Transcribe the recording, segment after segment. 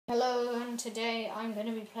Hello, and today I'm going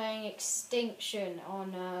to be playing Extinction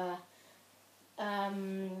on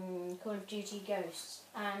Call of Duty Ghosts,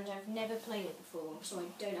 and I've never played it before, so I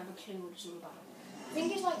don't have a clue what it's all about. I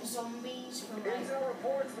think it's like zombies from like,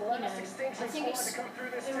 I think it's a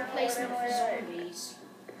replacement for zombies.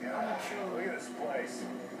 I'm not sure. Look at this place.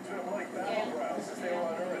 It's been a bloody battleground since they were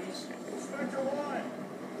on Earth. Inspector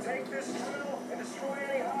 1, take this drill and destroy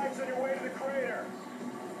any hives on your way to the crater.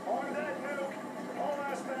 Arm that nuke and haul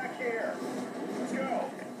us back here. Let's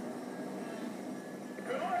go.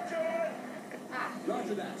 Good luck, gentlemen.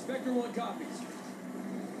 Roger that. Spectre 1 copies.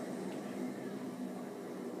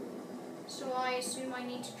 So I assume I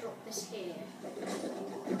need to drop this here.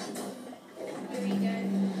 Here we go.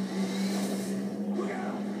 Look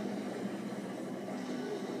out.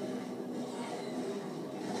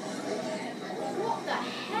 What the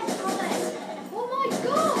heck are they? Oh my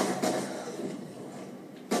god!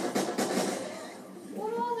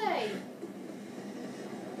 What are they?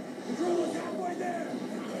 The drill is halfway there.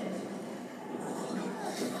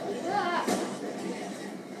 Ah.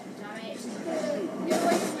 Damn it. Get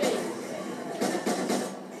away from me.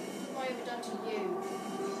 What have I ever done to you?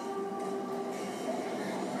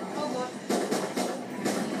 Oh god.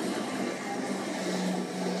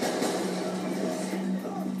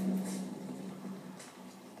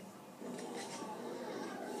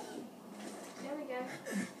 There we go.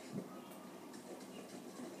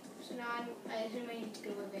 So now I assume I need to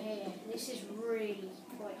go over here. This is really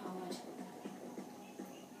quite hard.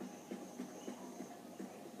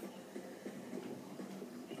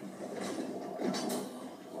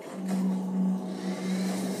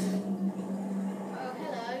 Oh,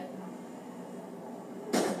 hello.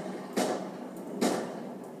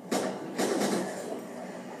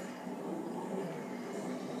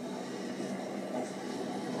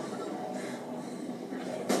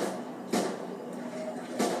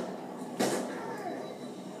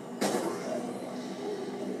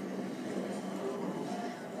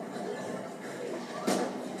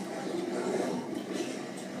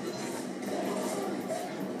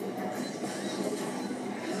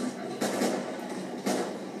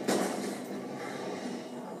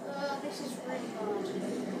 This is really hard.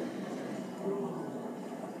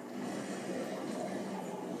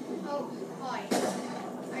 Oh, hi.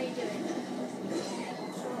 How are you doing?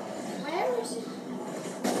 So, where is it? Oh,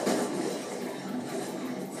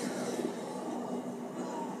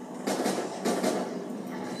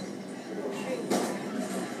 shoot.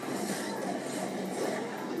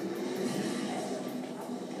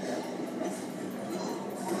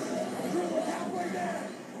 The drill is halfway there.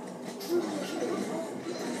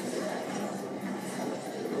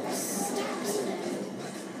 Stacks of them.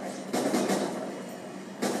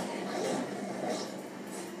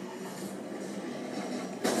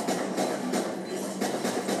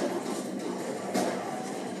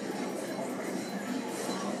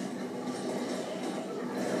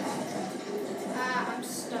 I'm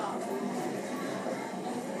stuck.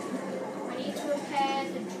 I need to repair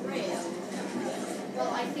the drill.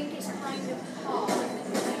 Well, I think it's kind of hard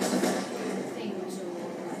because there's things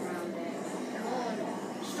all around it. Come on,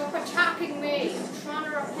 stop attacking me! I'm trying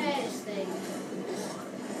to repair this thing.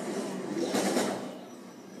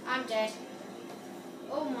 I'm dead.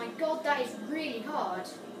 Oh my god, that is really hard.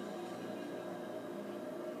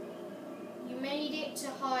 You made it to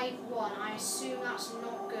hive 1. I assume that's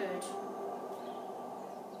not good.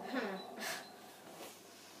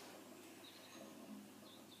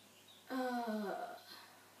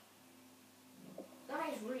 That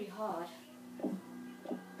is really hard. I'm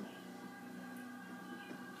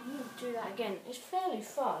going to do that again. It's fairly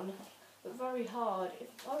fun, but very hard.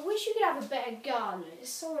 I wish you could have a better gun. It's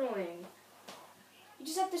so annoying. You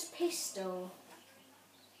just have this pistol.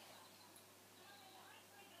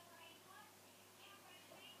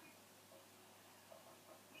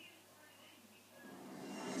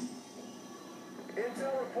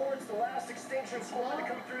 Intel reports the last Extinction squad to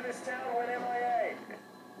come through this town went MIA.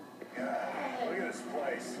 God, look at this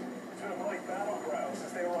place. It's been a bloody battleground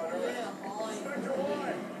since they were on Earth. Inspector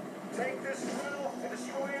 1, take this drill and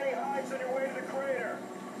destroy any hives on your way to the crater.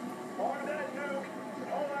 Arm that nuke and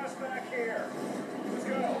haul us back here. Let's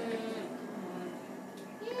go.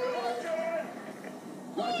 Good luck, gentlemen.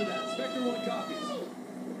 Roger that. Spectre 1 copies.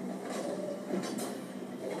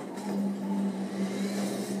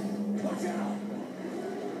 Watch out!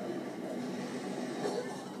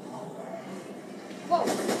 Whoa!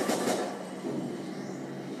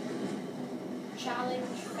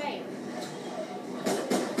 Challenge failed.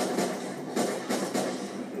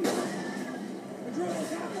 The drill is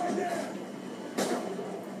halfway there.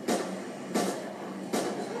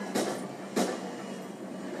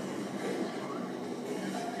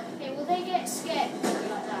 scared of people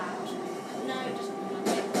like that. No, it doesn't look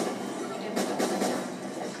like it. I don't look like that.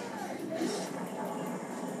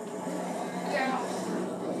 Yeah.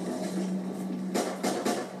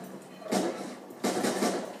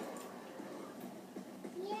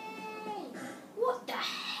 Yay! What the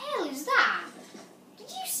hell is that? Did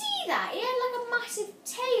you see that? It had like a massive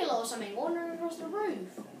tail or something wandering across the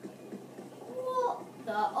roof. What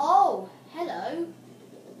the? Oh, hello.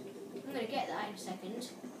 I'm gonna get that in a second.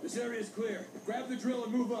 This area's clear. Grab the drill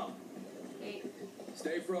and move up. Okay,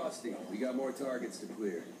 Stay frosty. We got more targets to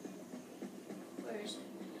clear. where is it?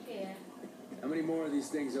 Here. How many more of these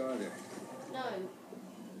things are there? No.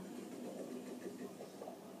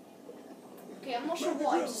 Okay, I'm not sure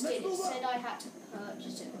what I just did. It said I had to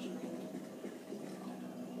purchase it or something.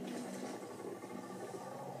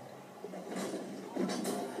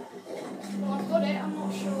 Well, I've got it. I'm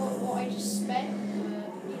not sure what I just spent,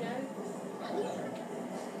 but, you know.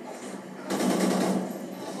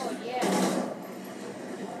 Oh, yeah.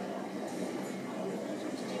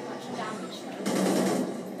 Doesn't do much damage, though.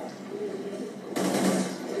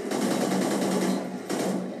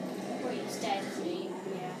 Oh, he's dead, isn't he?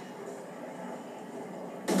 Yeah.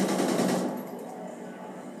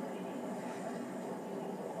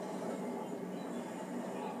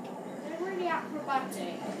 They're really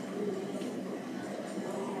acrobatic.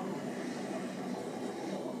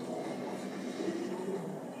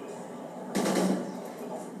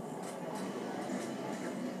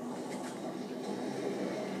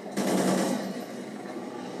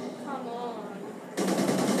 Come on.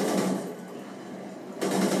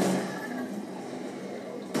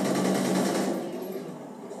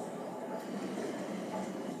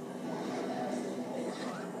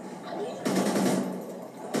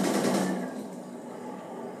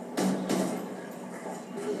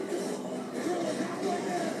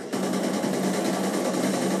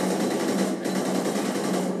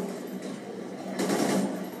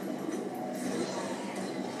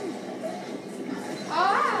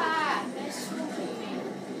 Ah! They're stalking me.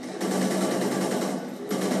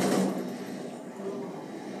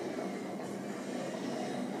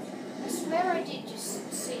 I swear I did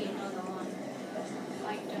just see another one.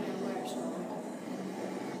 I don't know where it's from.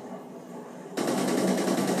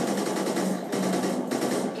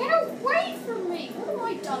 Get away from me! What have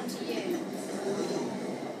I done to you?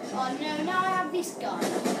 Oh no, now I have this gun.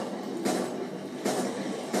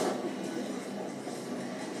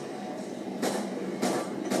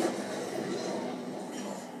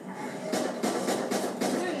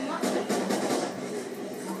 Doing much better.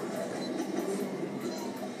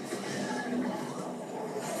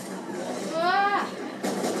 Ah!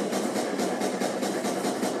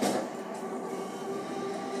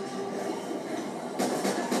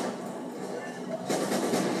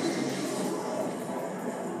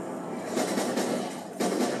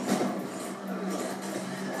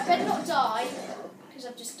 I better not die, because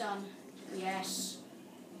I've just done. Yes.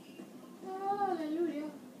 Hallelujah.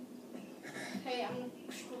 Okay, I'm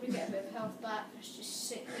should probably get a bit of health back. Let's just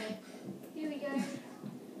sit here. Here we go.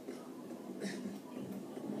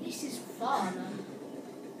 This is fun.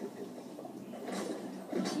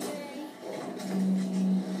 Yay.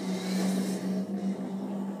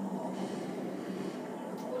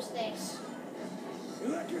 What's this?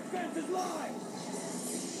 Electric fence is live!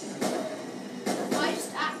 I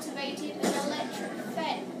just activated an electric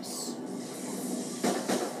fence.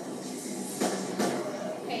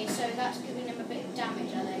 Okay, so that's giving him a bit of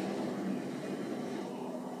damage, I think.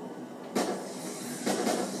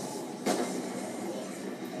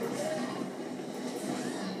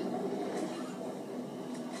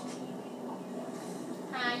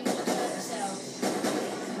 And you just hurt yourself.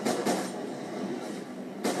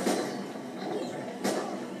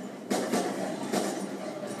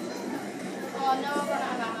 Oh no, I've run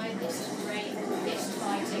out of ammo. This is great. This is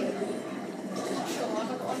fighting. Not sure.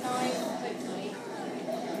 Have I got a knife? Hopefully.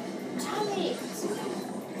 Damn it!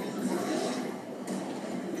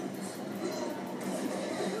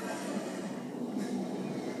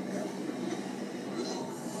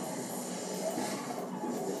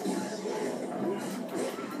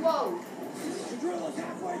 Whoa! The drill is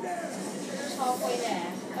halfway there! Just halfway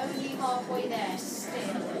there. Only halfway there.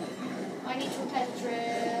 Still. I need to repair the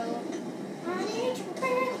drill. I need to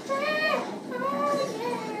repair the drill. Oh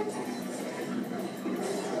yeah.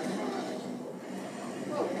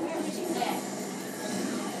 Whoa, where is it there?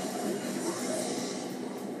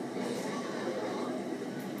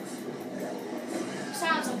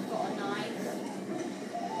 Sounds like I've got a knife.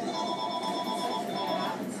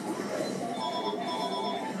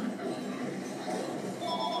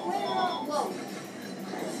 Where are... Whoa.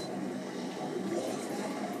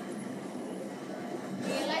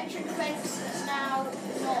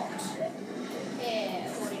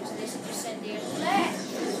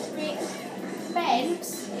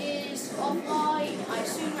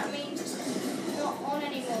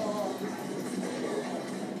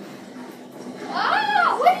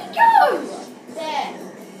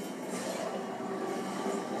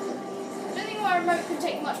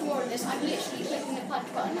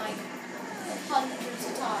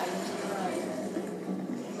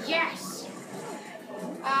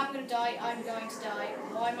 die. I'm going to die.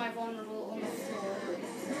 Why am I vulnerable on the floor?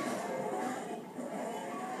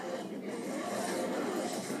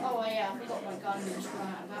 Oh yeah, I forgot my gun just ran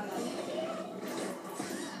out of ammo.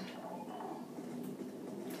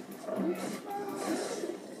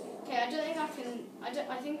 Okay, I don't think I can.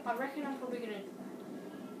 I reckon I'm probably gonna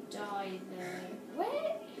die there.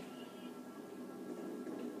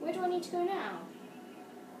 Where do I need to go now?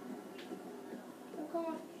 Oh, come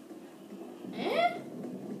on. Eh?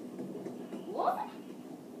 What?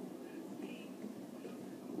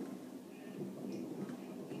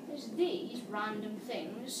 There's these random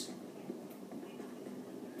things.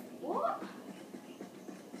 What?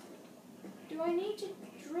 Do I need to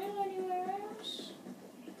drill anywhere else?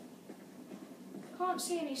 Can't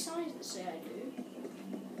see any signs that say I do.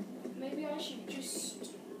 Maybe I should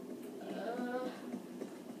just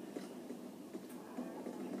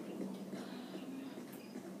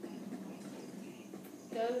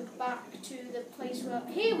go back to the place where...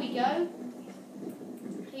 Here we go!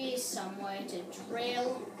 Here's somewhere to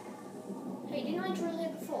drill. Hey, didn't I drill here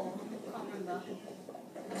before? I can't remember.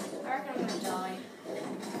 I reckon I'm gonna die.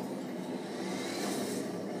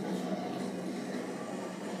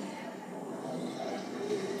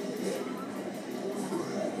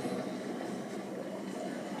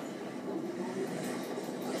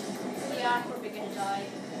 Yeah, I'm probably gonna die.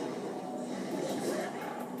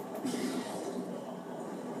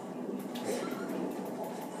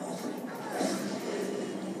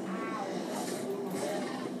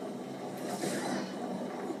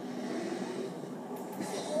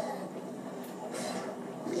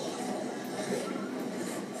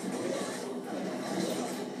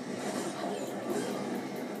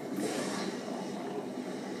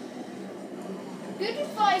 Good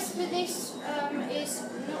advice for this is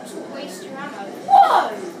not to waste your ammo. Whoa!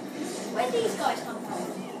 Where did these guys come from?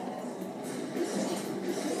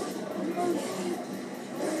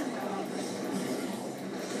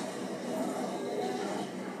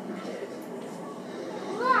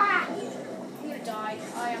 Ah! I'm gonna die.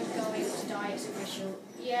 I am going to die. It's official.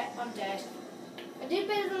 Yeah, I'm dead. I did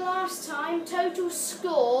better than last time. Total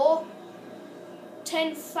score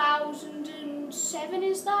 10,007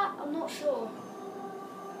 is that? I'm not sure.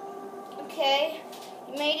 Okay,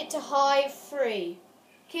 you made it to hive 3.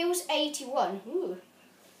 Kills 81. Ooh.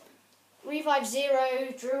 Revive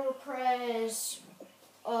 0. Drill repairs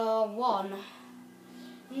 1.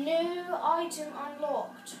 New item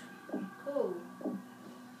unlocked. Cool.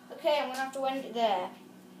 Okay, I'm gonna have to end it there.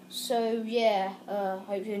 So yeah,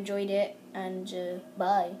 hope you enjoyed it, and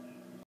bye.